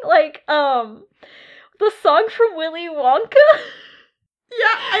playing like the song from Willy Wonka.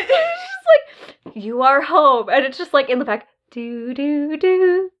 Yeah, it's just like, you are home, and it's just like in the back, do do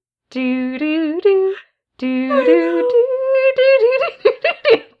do do do do do do do do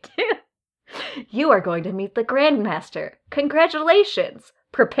do do. You are going to meet the Grandmaster. Congratulations.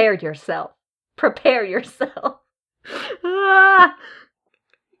 Prepare yourself. Prepare yourself. Ah.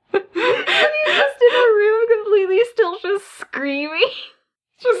 And he's just in a room completely still, just screaming.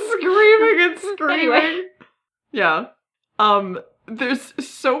 Just screaming and screaming. Anyway. Yeah. There's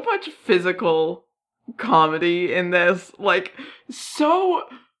so much physical comedy in this. Like, so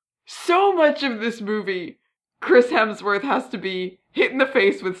much of this movie Chris Hemsworth has to be hit in the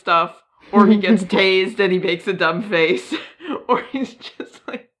face with stuff, or he gets tased and he makes a dumb face, or he's just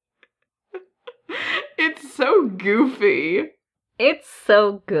like... It's so goofy. It's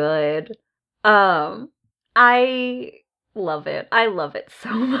so good. I love it. I love it so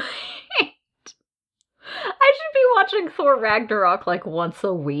much. I should be watching Thor Ragnarok like once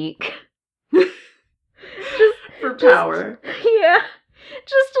a week. For power. Yeah.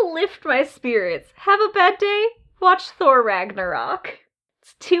 Just to lift my spirits. Have a bad day? Watch Thor Ragnarok.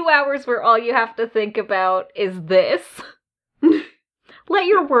 It's 2 hours where all you have to think about is this. Let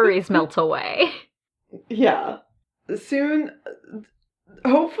your worries melt away. Yeah. Soon,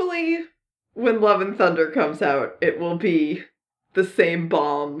 hopefully, when Love and Thunder comes out, it will be the same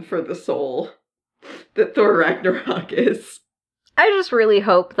balm for the soul that Thor Ragnarok is. I just really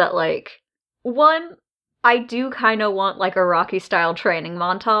hope that, like, one, I do kind of want, like, a Rocky-style training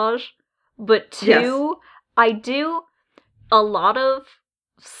montage, but two, yes. A lot of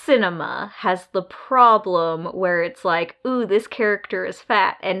cinema has the problem where it's like, ooh, this character is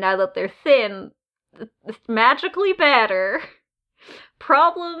fat, and now that they're thin, magically better.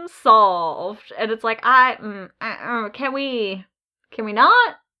 Problem solved. And it's like, can we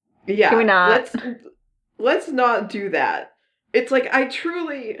not? Yeah. Can we not? Let's not do that. It's like, I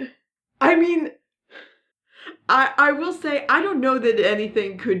will say, I don't know that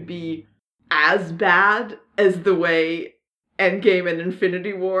anything could be as bad as the way Endgame and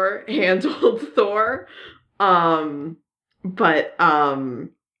Infinity War handled Thor.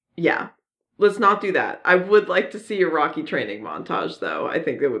 Yeah. Let's not do that. I would like to see a Rocky training montage, though. I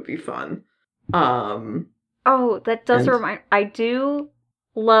think that would be fun. Oh, that does remind... I do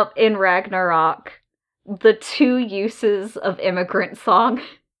love, in Ragnarok, the two uses of Immigrant Song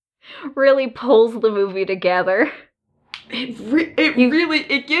really pulls the movie together.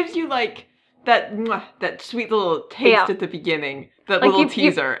 It gives you, like, that sweet little taste at the beginning. That like little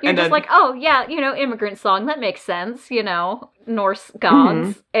teaser. You're just like, oh, yeah, Immigrant Song, that makes sense, Norse gods.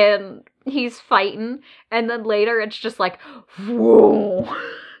 Mm-hmm. And he's fighting, and then later it's just like, whoa.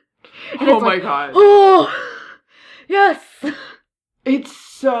 Oh my god. Oh, yes.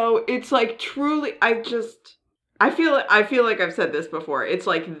 It's like truly, I feel like I've said this before. It's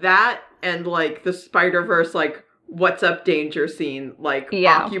like that and like the Spider-Verse, like, what's up danger scene, like,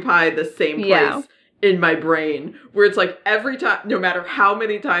 occupy the same place in my brain, where it's like every time, no matter how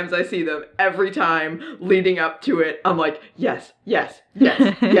many times I see them, every time leading up to it, I'm like, yes, yes,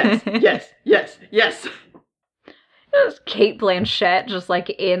 yes, yes, yes, yes, yes. Just Cate Blanchett just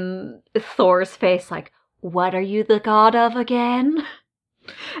like in Thor's face, like, what are you the god of again?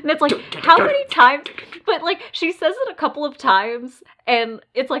 And it's like, how many times? But like, she says it a couple of times, and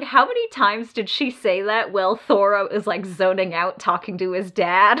it's like, how many times did she say that while Thor is like zoning out talking to his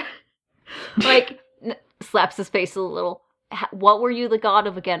dad? Like, slaps his face a little. What were you the god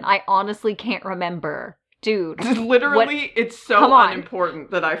of again? I honestly can't remember. Dude. Literally, it's so unimportant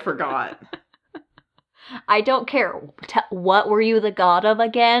that I forgot. I don't care. What were you the god of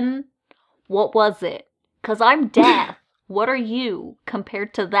again? What was it? 'Cause I'm death. What are you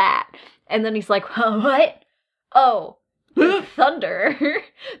compared to that? And then he's like, huh, what? Oh, thunder.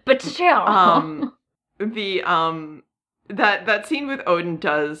 But that scene with Odin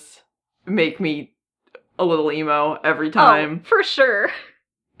does make me a little emo every time. Oh, for sure.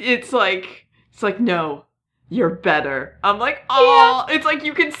 It's like, no, you're better. I'm like, oh, yeah. It's like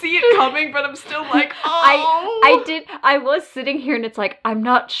you can see it coming, but I'm still like, oh. I was sitting here and it's like, I'm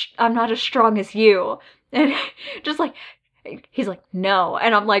not as strong as you. And just like, he's like, no.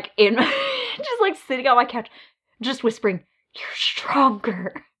 And I'm like, just like sitting on my couch, just whispering, you're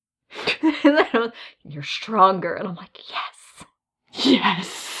stronger. And then you're stronger. And I'm like, yes.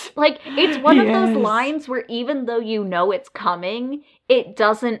 Yes. Like, it's one of those lines where even though you know it's coming, it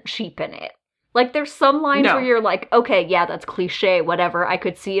doesn't cheapen it. Like, there's some lines where you're like, okay, yeah, that's cliche, whatever. I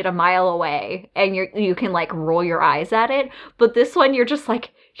could see it a mile away. And you can, like, roll your eyes at it. But this one, you're just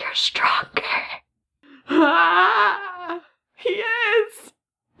like, you're stronger. He is.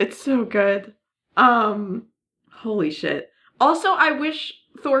 It's so good. Holy shit. Also, I wish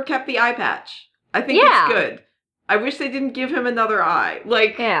Thor kept the eye patch. I think it's good. I wish they didn't give him another eye.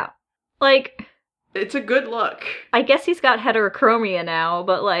 Like, yeah. Like, it's a good look. I guess he's got heterochromia now,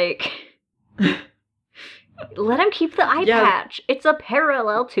 but like, let him keep the eye patch. It's a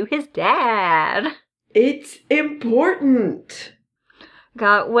parallel to his dad. It's important.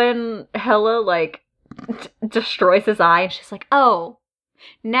 God, when Hela, like, destroys his eye, and she's like, oh,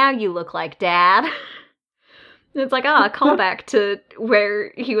 now you look like Dad. And it's like, a callback to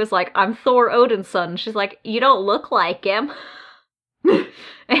where he was like, I'm Thor Odin's son. She's like, you don't look like him. And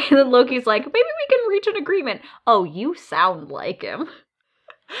And then Loki's like, maybe we can reach an agreement. Oh, you sound like him.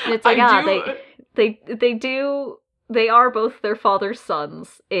 And it's like, they are both their father's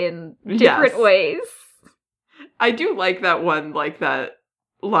sons in different ways. I do like that one, like that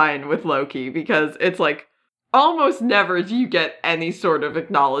line with Loki, because it's like, almost never do you get any sort of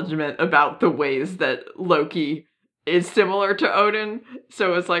acknowledgement about the ways that Loki is similar to Odin.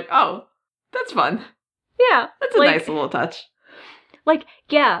 So it's like, oh, that's fun. Yeah. That's a nice little touch. Like,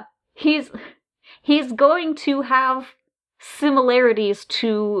 yeah, he's going to have similarities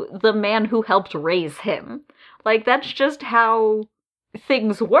to the man who helped raise him. Like, that's just how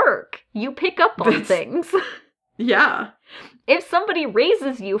things work. You pick up on things. Yeah. If somebody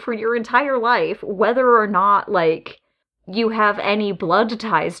raises you for your entire life, whether or not, like, you have any blood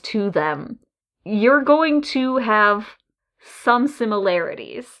ties to them, you're going to have some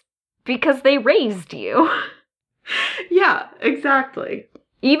similarities. Because they raised you. Yeah, exactly.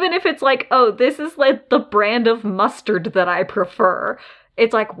 Even if it's like, oh, this is like the brand of mustard that I prefer.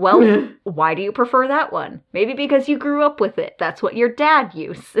 It's like, well, why do you prefer that one? Maybe because you grew up with it. That's what your dad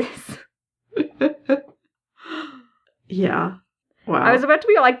uses. Yeah. Wow. I was about to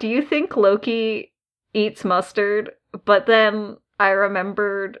be like, do you think Loki eats mustard? But then I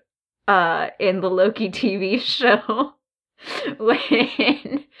remembered in the Loki TV show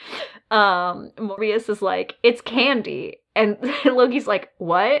when Morbius is like, it's candy. And Loki's like,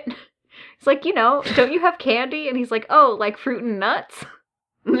 what? It's like, don't you have candy? And he's like, oh, like fruit and nuts?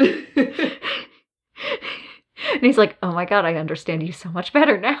 And he's like, oh my god, I understand you so much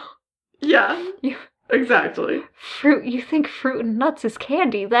better now. Yeah, exactly. You think fruit and nuts is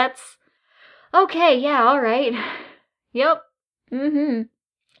candy? That's... Okay, yeah, alright. Yep. Mm-hmm.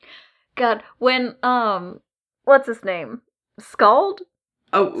 God, when, what's his name? Skald?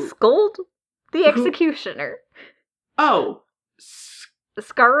 Oh. Skuld? The executioner. Oh.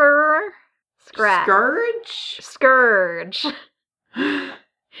 Scourge? Scourge?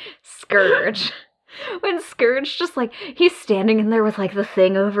 Scourge. When Scourge just, like, he's standing in there with, like, the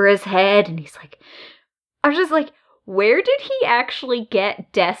thing over his head, and he's like... I was just like, where did he actually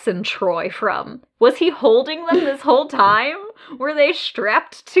get Des and Troy from? Was he holding them this whole time? Were they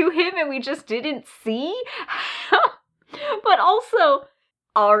strapped to him and we just didn't see? But also,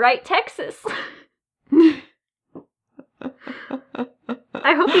 alright, Texas.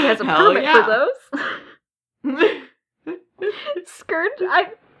 I hope he has a permit for those. Scourge,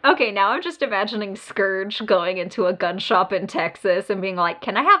 okay, now I'm just imagining Scourge going into a gun shop in Texas and being like,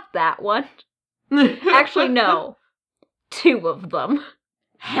 can I have that one? Actually, no. 2 of them.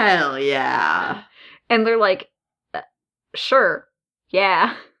 Hell yeah. And they're like, sure,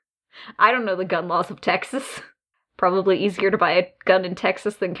 yeah. I don't know the gun laws of Texas. Probably easier to buy a gun in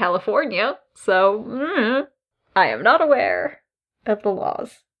Texas than California, so I am not aware of the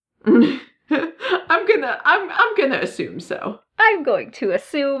laws. I'm gonna assume so. I'm going to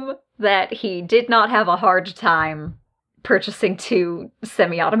assume that he did not have a hard time purchasing 2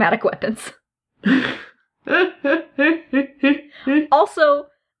 semi-automatic weapons. Also,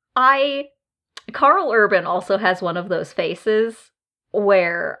 Karl Urban also has one of those faces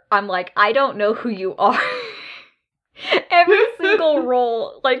where I'm like, I don't know who you are. Every single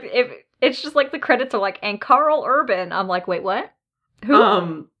role, like, if it's just like the credits are like, and Karl Urban, I'm like, wait, what?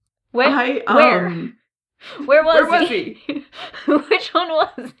 Who? Where? Where was he? Which one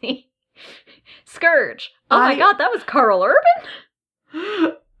was he? Scourge. Oh my god, that was Karl Urban?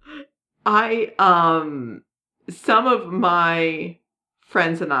 Some of my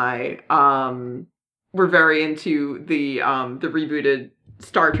friends and I, were very into the rebooted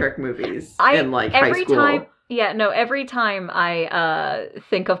Star Trek movies in, like, high school. Every time I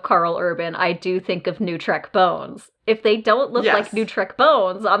think of Karl Urban, I do think of New Trek Bones. If they don't look like New Trek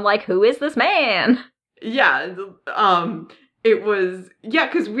Bones, I'm like, who is this man? Yeah, it was,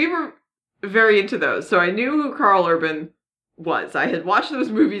 because we were very into those, so I knew who Karl Urban was. I had watched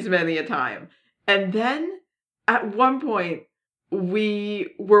those movies many a time. And then, at one point,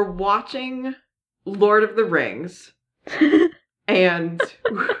 we were watching Lord of the Rings, and...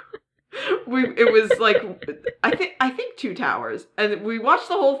 it was like, I think 2 Towers, and we watched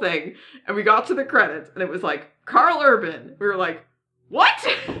the whole thing, and we got to the credits, and it was like, Karl Urban. We were like, what?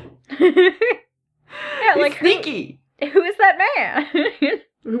 Yeah, like, sneaky. Who is that man?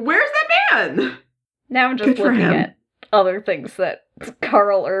 Where's that man? Now I'm just looking at other things that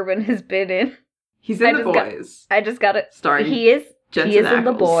Karl Urban has been in. He's in The Boys. I just got it. Starring he is Jensen in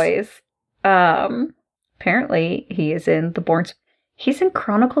The Ackles. Boys. Apparently he is in The Bourne. He's in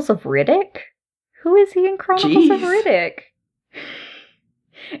Chronicles of Riddick? Who is he in Chronicles of Riddick?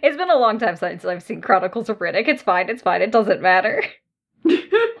 It's been a long time since I've seen Chronicles of Riddick. It's fine. It doesn't matter.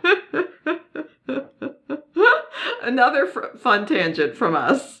 Another fun tangent from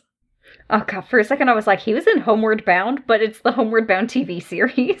us. Oh god, for a second I was like, he was in Homeward Bound, but it's the Homeward Bound TV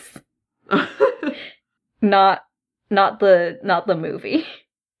series. not the movie.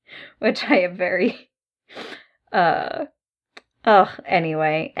 Which I am very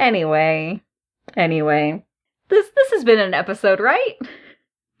anyway. This has been an episode, right?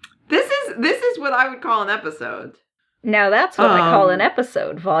 This is what I would call an episode. Now that's what I call an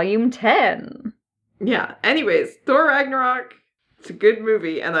episode, volume 10. Yeah. Anyways, Thor Ragnarok, it's a good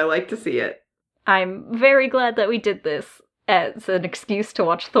movie and I like to see it. I'm very glad that we did this as an excuse to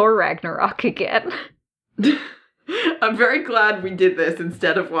watch Thor Ragnarok again. I'm very glad we did this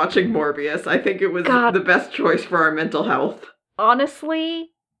instead of watching Morbius. I think it was the best choice for our mental health.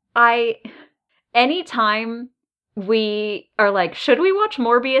 Honestly, anytime we are like, should we watch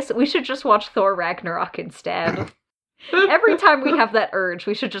Morbius? We should just watch Thor Ragnarok instead. Every time we have that urge,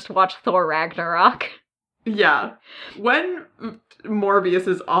 we should just watch Thor Ragnarok. Yeah. When Morbius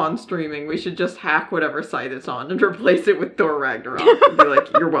is on streaming, we should just hack whatever site it's on and replace it with Thor Ragnarok and be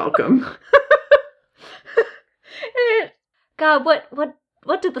like, you're welcome. God,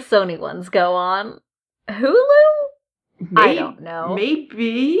 what did the Sony ones go on? Hulu? I don't know.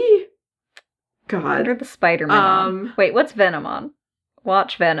 Maybe. God. What are the Spider-Man on? Wait, what's Venom on?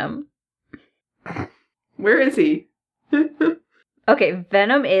 Watch Venom. Where is he? Okay,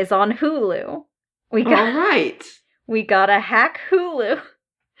 Venom is on Hulu. All right. We gotta hack Hulu.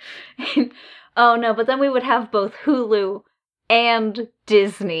 Oh no, but then we would have both Hulu and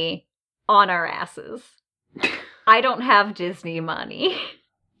Disney on our asses. I don't have Disney money.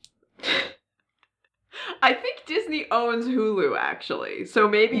 I think Disney owns Hulu, actually, so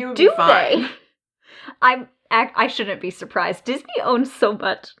maybe it would be fine. They? I shouldn't be surprised. Disney owns so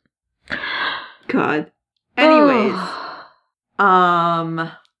much. God. Anyways,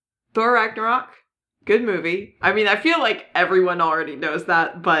 Thor Ragnarok, good movie. I mean, I feel like everyone already knows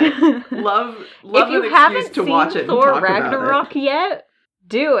that, but love an excuse to watch it and Thor talk Ragnarok about it. Yet,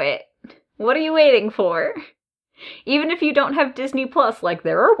 do it. What are you waiting for? Even if you don't have Disney Plus, like,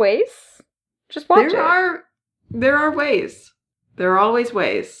 there are ways. Just watch it. There are ways. There are always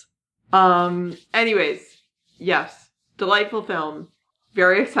ways. Anyways, yes, delightful film.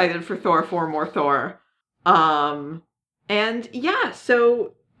 Very excited for Thor 4 more Thor. And yeah,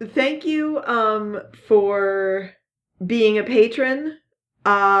 so thank you for being a patron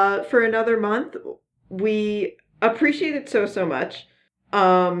for another month. We appreciate it so much.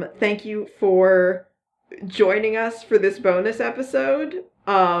 Thank you for joining us for this bonus episode.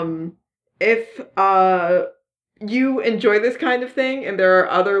 If you enjoy this kind of thing and there are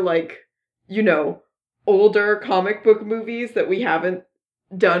other, like, you know, older comic book movies that we haven't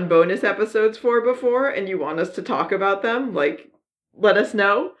done bonus episodes for before and you want us to talk about them, like, let us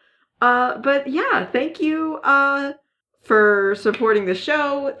know. But yeah, thank you for supporting the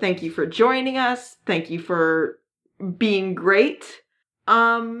show. Thank you for joining us. Thank you for being great.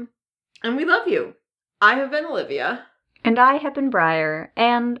 And we love you. I have been Olivia. And I have been Briar.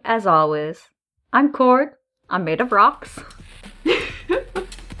 And as always, I'm Cord. I'm made of rocks.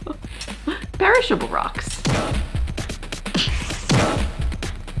 Perishable rocks.